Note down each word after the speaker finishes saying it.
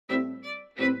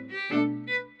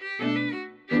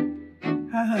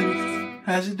Hi, honey.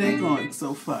 How's your day going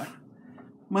so far?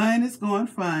 Mine is going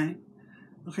fine.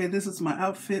 Okay, this is my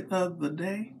outfit of the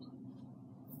day.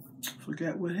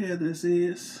 Forgot what hair this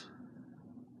is.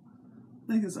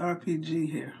 I think it's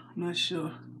RPG hair. I'm not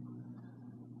sure.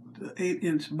 The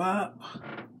 8-inch bob,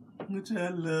 which I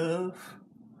love.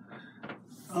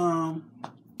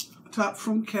 Top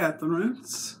from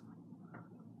Catherine's.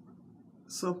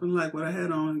 Something like what I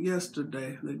had on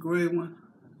yesterday, the gray one.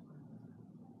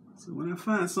 So when I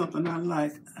find something I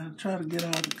like, I try to get all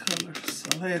the colors.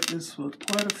 I've had this for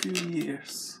quite a few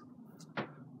years.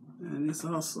 And it's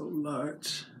also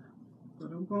large.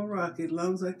 But I'm going to rock it as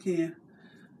long as I can.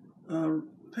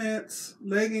 Pants,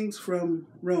 leggings from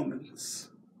ROAMAN'S.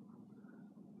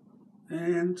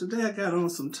 And today I got on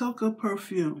some Toka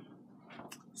perfume.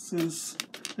 Since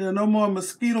there are no more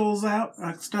mosquitoes out,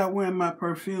 I can start wearing my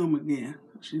perfume again.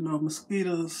 But you know,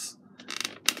 mosquitoes,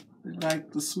 they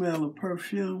like the smell of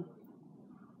perfume.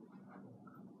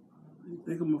 You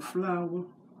think I'm a flower?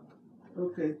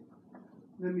 Okay,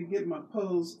 let me get my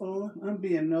pose on. I'm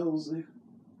being nosy.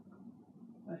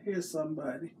 I hear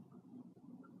somebody.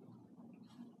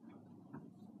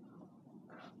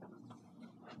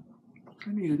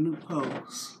 I need a new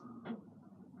pose.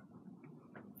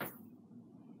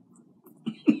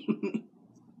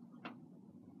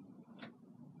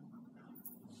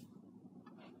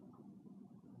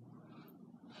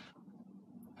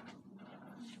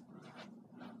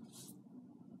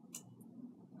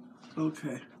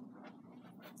 Okay.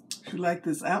 If you like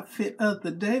this outfit of the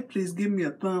day, please give me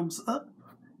a thumbs up.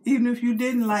 Even if you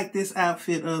didn't like this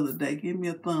outfit of the day, give me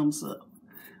a thumbs up.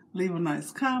 Leave a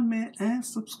nice comment and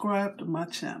subscribe to my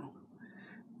channel.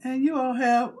 And you all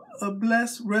have a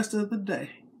blessed rest of the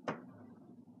day.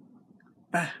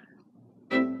 Bye.